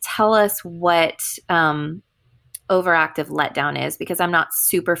you tell us what overactive letdown is? Because I'm not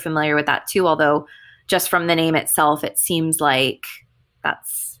super familiar with that too. Although just from the name itself, it seems like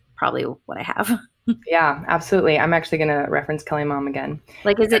that's probably what I have. Yeah, absolutely. I'm actually going to reference Kelly Mom again.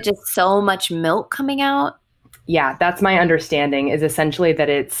 Like, is it just so much milk coming out? Yeah, that's my understanding, is essentially that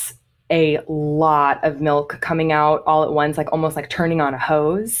it's a lot of milk coming out all at once, like almost like turning on a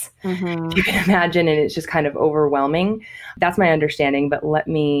hose, if you can imagine, and it's just kind of overwhelming. That's my understanding, but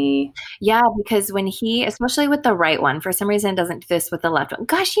Yeah, because when especially with the right one, for some reason doesn't do this with the left one.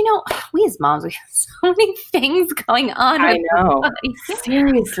 Gosh, we as moms, we have so many things going on. I know.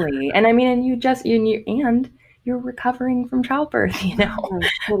 Seriously. And I mean, and you're recovering from childbirth, you know?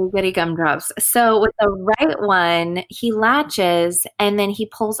 Little goody gumdrops. So with the right one, he latches and then he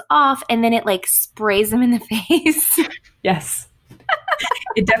pulls off and then it like sprays him in the face. Yes.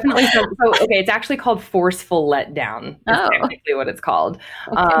 It definitely so okay, it's actually called forceful letdown. Is technically what it's called.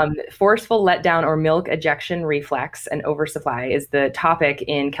 Okay. Forceful letdown or milk ejection reflex and oversupply is the topic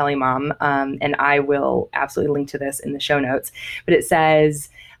in Kelly Mom. And I will absolutely link to this in the show notes. But it says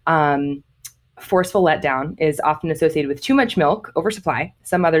forceful letdown is often associated with too much milk, oversupply.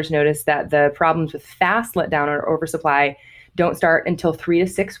 Some others notice that the problems with fast letdown or oversupply don't start until 3 to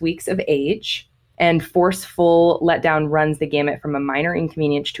 6 weeks of age. And forceful letdown runs the gamut from a minor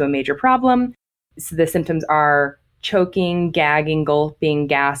inconvenience to a major problem. So the symptoms are choking, gagging, gulping,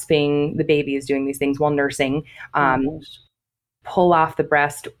 gasping. The baby is doing these things while nursing. Pull off the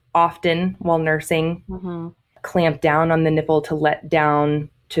breast often while nursing. Clamp down on the nipple to let down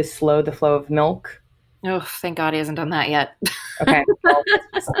to slow the flow of milk. Oh, thank God he hasn't done that yet. Okay. Well,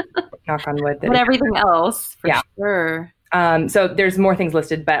 knock on wood. But everything else, for sure. So there's more things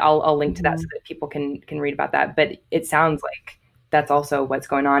listed, but I'll link to that so that people can read about that. But it sounds like that's also what's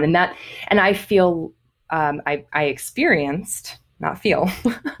going on. And I feel, I experienced, not feel,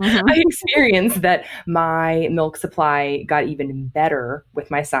 I experienced that my milk supply got even better with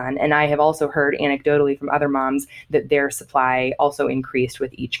my son. And I have also heard anecdotally from other moms that their supply also increased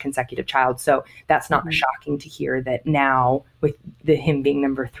with each consecutive child. So that's not shocking to hear that now with him being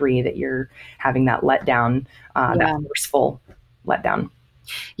number 3, that you're having that letdown, that forceful letdown.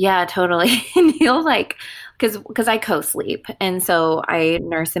 Yeah, totally. And he'll like, because I co-sleep. And so I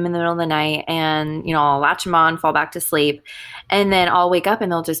nurse him in the middle of the night and, you know, I'll latch him on, fall back to sleep. And then I'll wake up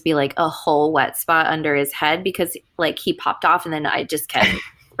and there'll just be like a whole wet spot under his head because like he popped off and then I just kept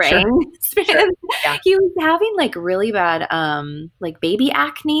spraying. Sure. Yeah. He was having like really bad like baby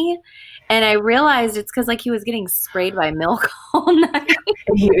acne. And I realized it's because like he was getting sprayed by milk all night.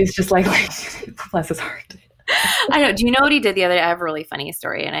 And he was just like bless his heart. I know. Do you know what he did the other day? I have a really funny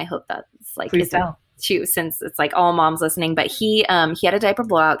story, and I hope that's like Please tell. Too, since it's like all moms listening. But he had a diaper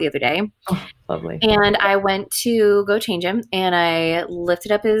blowout the other day. Oh, lovely. And I went to go change him, and I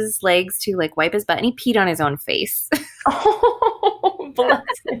lifted up his legs to like wipe his butt, and he peed on his own face. Oh, bless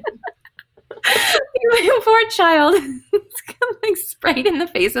him. Poor child. Like sprayed in the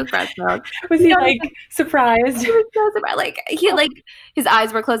face with breast milk. Was he like surprised? He was so surprised. Like he like his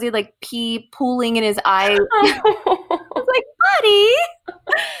eyes were closed. He had like pee pooling in his eye. I was like, buddy.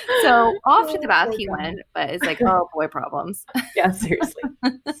 So off to the bath he went, but it's like, oh boy, problems. Yeah, seriously.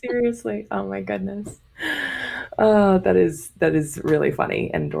 Seriously. Oh my goodness. Oh, that is really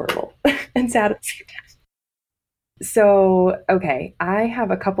funny and adorable and sad at the same time. So, okay, I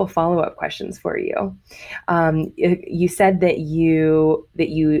have a couple follow-up questions for you. You said that you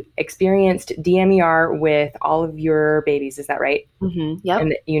experienced DMER with all of your babies. Is that right? Mm-hmm. Yep.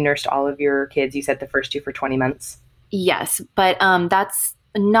 And that you nursed all of your kids. You said the first 2 for 20 months. Yes, but that's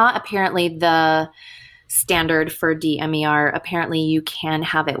not apparently the standard for DMER. Apparently, you can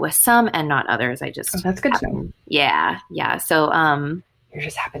have it with some and not others. That's good to know. Yeah. So, you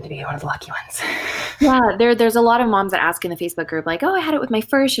just happen to be one of the lucky ones. Yeah, there's a lot of moms that ask in the Facebook group, like, oh, I had it with my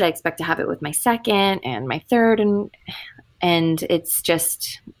first. Should I expect to have it with my second and my third? And it's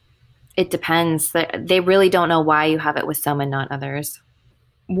just, it depends. They really don't know why you have it with some and not others.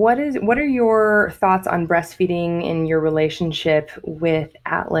 What are your thoughts on breastfeeding in your relationship with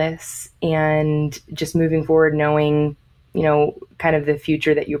Atlas and just moving forward, knowing, you know, kind of the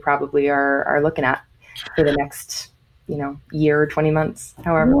future that you probably are looking at for the next year or 20 months,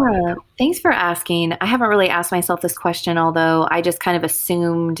 however. Yeah. Thanks for asking. I haven't really asked myself this question, although I just kind of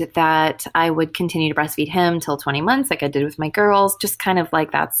assumed that I would continue to breastfeed him till 20 months like I did with my girls. Just kind of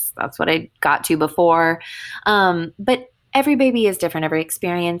like that's what I got to before. But every baby is different. Every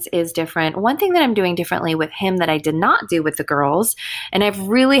experience is different. One thing that I'm doing differently with him that I did not do with the girls, and I've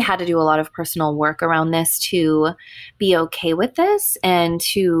really had to do a lot of personal work around this to be okay with this and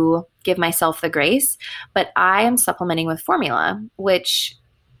to give myself the grace, but I am supplementing with formula, which,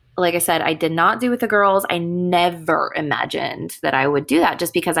 like I said, I did not do with the girls. I never imagined that I would do that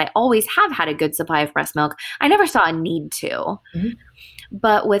just because I always have had a good supply of breast milk. I never saw a need to. Mm-hmm.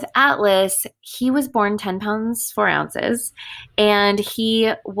 But with Atlas, he was born 10 pounds, 4 ounces, and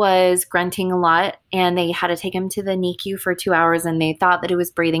he was grunting a lot, and they had to take him to the NICU for 2 hours, and they thought that it was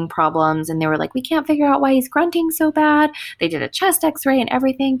breathing problems, and they were like, we can't figure out why he's grunting so bad. They did a chest x-ray and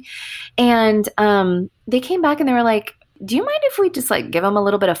everything, and they came back and they were like, do you mind if we just like give him a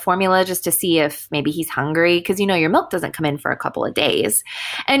little bit of formula just to see if maybe he's hungry? Because, your milk doesn't come in for a couple of days.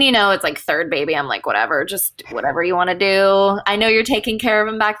 And, it's like third baby. I'm like, whatever, just whatever you want to do. I know you're taking care of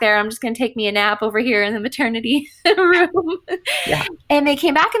him back there. I'm just going to take me a nap over here in the maternity room. Yeah. And they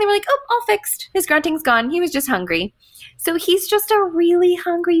came back and they were like, oh, all fixed. His grunting's gone. He was just hungry. So he's just a really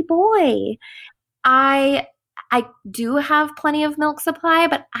hungry boy. I do have plenty of milk supply,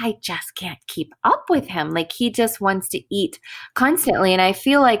 but I just can't keep up with him. Like he just wants to eat constantly. And I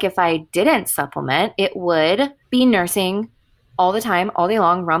feel like if I didn't supplement, it would be nursing all the time, all day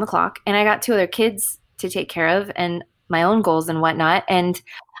long, around the clock. And I got 2 other kids to take care of and my own goals and whatnot. And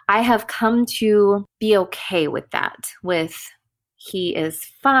I have come to be okay with that, he is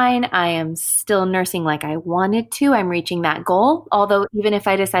fine. I am still nursing like I wanted to. I'm reaching that goal. Although even if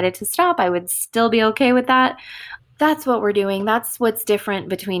I decided to stop, I would still be okay with that. That's what we're doing. That's what's different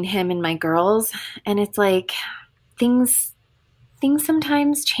between him and my girls. And it's like things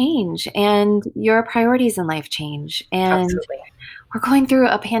sometimes change and your priorities in life change. And Absolutely. We're going through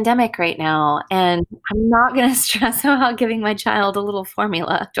a pandemic right now, and I'm not going to stress about giving my child a little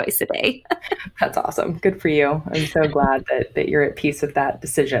formula twice a day. That's awesome. Good for you. I'm so glad that you're at peace with that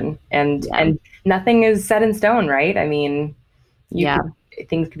decision. And nothing is set in stone, right? I mean,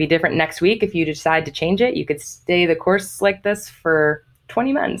 things could be different next week. If you decide to change it, you could stay the course like this for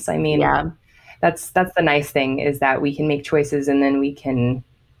 20 months. I mean, that's the nice thing is that we can make choices and then we can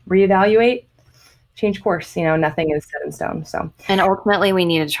reevaluate, change course. Nothing is set in stone. So, and ultimately we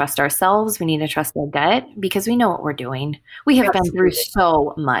need to trust ourselves. We need to trust our gut because we know what we're doing. We have been through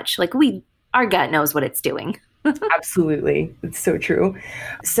so much. Like our gut knows what it's doing. Absolutely. It's so true.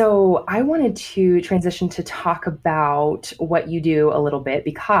 So I wanted to transition to talk about what you do a little bit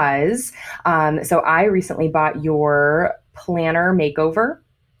because, so I recently bought your planner makeover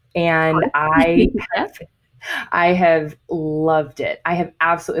and I have loved it. I have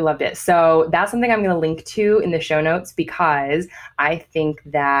absolutely loved it. So that's something I'm going to link to in the show notes because I think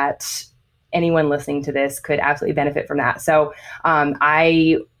that anyone listening to this could absolutely benefit from that. So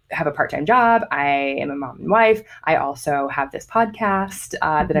I have a part-time job. I am a mom and wife. I also have this podcast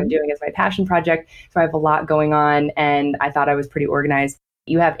that I'm doing as my passion project. So I have a lot going on and I thought I was pretty organized.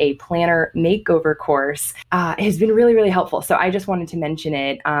 You have a planner makeover course. It has been really, really helpful. So I just wanted to mention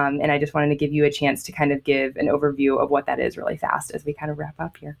it. And I just wanted to give you a chance to kind of give an overview of what that is really fast as we kind of wrap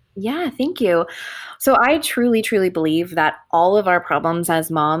up here. Yeah, thank you. So I truly, truly believe that all of our problems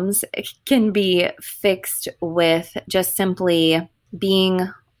as moms can be fixed with just simply being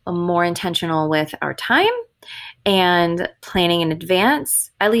more intentional with our time and planning in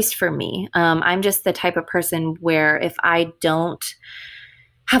advance, at least for me. I'm just the type of person where if I don't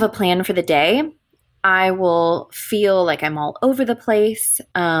have a plan for the day, I will feel like I'm all over the place.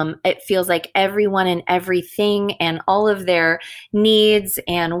 It feels like everyone and everything and all of their needs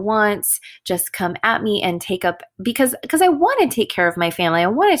and wants just come at me and take up because I want to take care of my family. I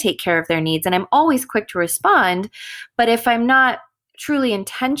want to take care of their needs and I'm always quick to respond. But if I'm not truly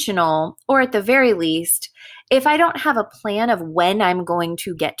intentional, or at the very least, if I don't have a plan of when I'm going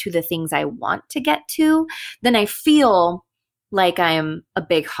to get to the things I want to get to, then I feel like I am a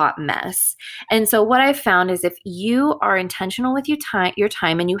big hot mess. And so what I've found is if you are intentional with your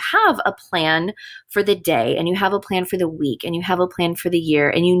time and you have a plan for the day and you have a plan for the week and you have a plan for the year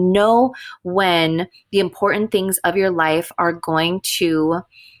and you know when the important things of your life are going to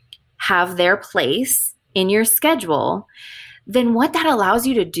have their place in your schedule, then what that allows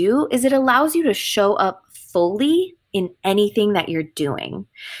you to do is it allows you to show up fully in anything that you're doing.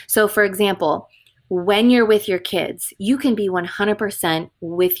 So for example, when you're with your kids, you can be 100%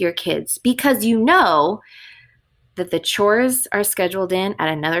 with your kids because you know that the chores are scheduled in at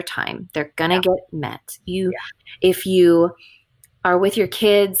another time. They're going to get met. If you are with your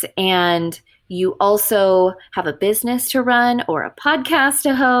kids and you also have a business to run or a podcast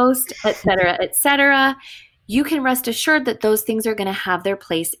to host, et cetera, you can rest assured that those things are going to have their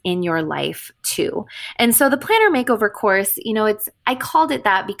place in your life too. And so the Planner Makeover course, I called it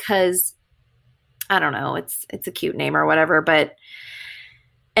that because I don't know, it's a cute name or whatever, but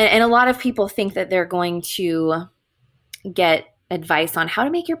and a lot of people think that they're going to get advice on how to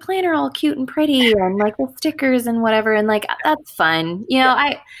make your planner all cute and pretty and like with stickers and whatever. And like, that's fun.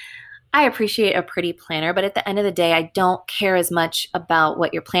 I appreciate a pretty planner, but at the end of the day, I don't care as much about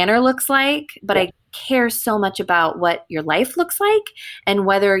what your planner looks like, but I care so much about what your life looks like and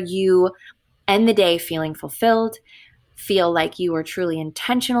whether you end the day feeling fulfilled, feel like you were truly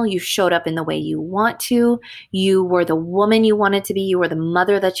intentional, you showed up in the way you want to, you were the woman you wanted to be, you were the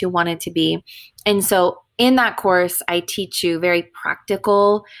mother that you wanted to be. And so in that course, I teach you very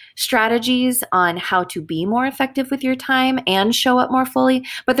practical strategies on how to be more effective with your time and show up more fully.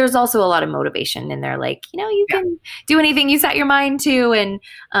 But there's also a lot of motivation in there. Like, you can do anything you set your mind to. And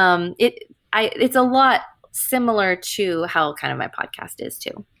it's a lot similar to how kind of my podcast is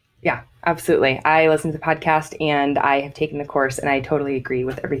too. Yeah, absolutely. I listened to the podcast and I have taken the course, and I totally agree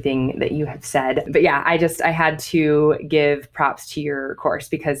with everything that you have said. But yeah, I had to give props to your course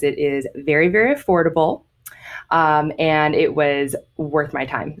because it is very, very affordable. And it was worth my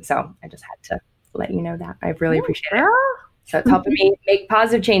time. So I just had to let you know that. I really appreciate it. So it's helping me make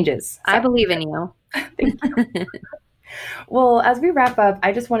positive changes. So. I believe in you. Thank you. Well, as we wrap up,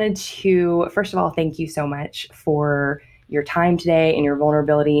 I just wanted to, first of all, thank you so much for your time today and your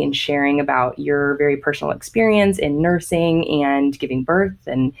vulnerability in sharing about your very personal experience in nursing and giving birth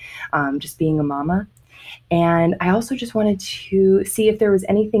and just being a mama. And I also just wanted to see if there was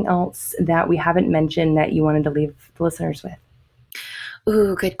anything else that we haven't mentioned that you wanted to leave the listeners with.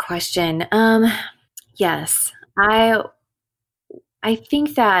 Ooh, good question. Yes, I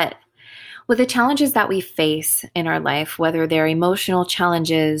think that with the challenges that we face in our life, whether they're emotional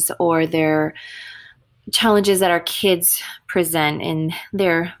challenges or they're challenges that our kids present in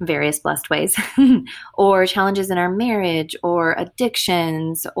their various blessed ways, or challenges in our marriage, or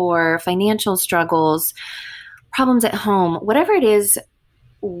addictions, or financial struggles, problems at home, whatever it is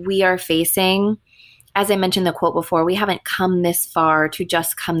we are facing, as I mentioned the quote before, we haven't come this far to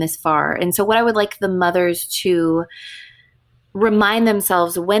just come this far. And so what I would like the mothers to remind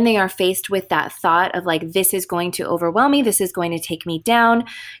themselves when they are faced with that thought of like, this is going to overwhelm me, this is going to take me down,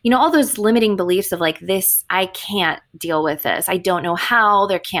 all those limiting beliefs of like, this, I can't deal with this. I don't know how,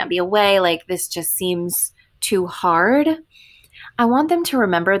 there can't be a way, like this just seems too hard. I want them to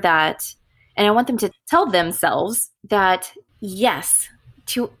remember that, and I want them to tell themselves that yes,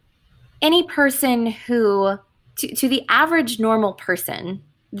 to any person who, to the average normal person,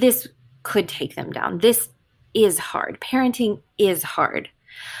 this could take them down. This is hard. Parenting is hard,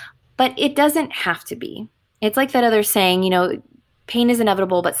 but it doesn't have to be. It's like that other saying, pain is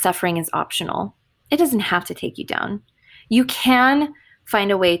inevitable, but suffering is optional. It doesn't have to take you down. You can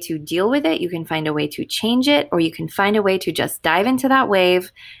find a way to deal with it. You can find a way to change it, or you can find a way to just dive into that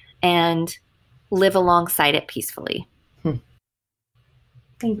wave and live alongside it peacefully.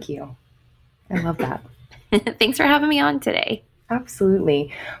 Thank you. I love that. Thanks for having me on today.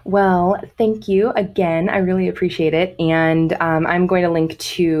 Absolutely. Well, thank you again. I really appreciate it. And I'm going to link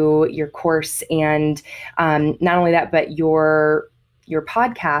to your course and not only that, but your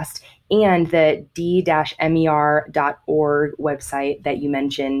podcast and the d-mer.org website that you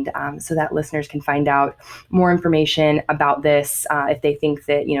mentioned so that listeners can find out more information about this if they think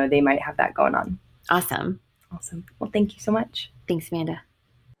that, they might have that going on. Awesome. Well, thank you so much. Thanks, Amanda.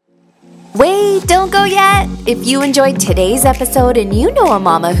 Wait, don't go yet! If you enjoyed today's episode and you know a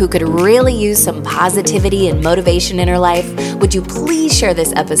mama who could really use some positivity and motivation in her life, would you please share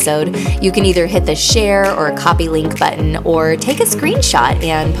this episode? You can either hit the share or copy link button or take a screenshot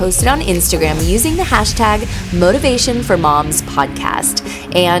and post it on Instagram using the hashtag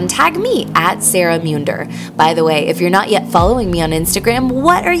MotivationForMomsPodcast and tag me at Sarah Munder. By the way, if you're not yet following me on Instagram,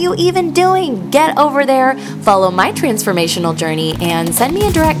 what are you even doing? Get over there, follow my transformational journey, and send me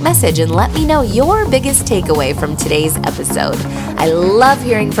a direct message and let me know your biggest takeaway from today's episode. I love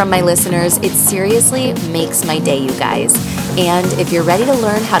hearing from my listeners. It seriously makes my day, you guys. And if you're ready to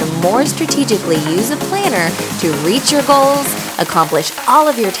learn how to more strategically use a planner to reach your goals, accomplish all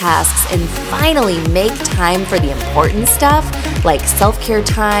of your tasks, and finally make time for the important stuff like self-care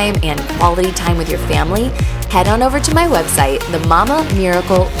time and quality time with your family, head on over to my website,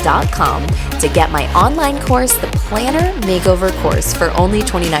 themamamiracle.com, to get my online course, the Planner Makeover Course, for only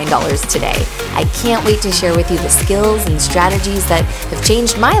 $29 today. I can't wait to share with you the skills and strategies that have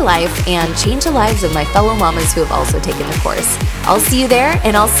changed my life and changed the lives of my fellow mamas who have also taken the course. I'll see you there,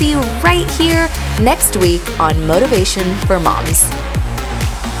 and I'll see you right here next week on Motivation for Moms.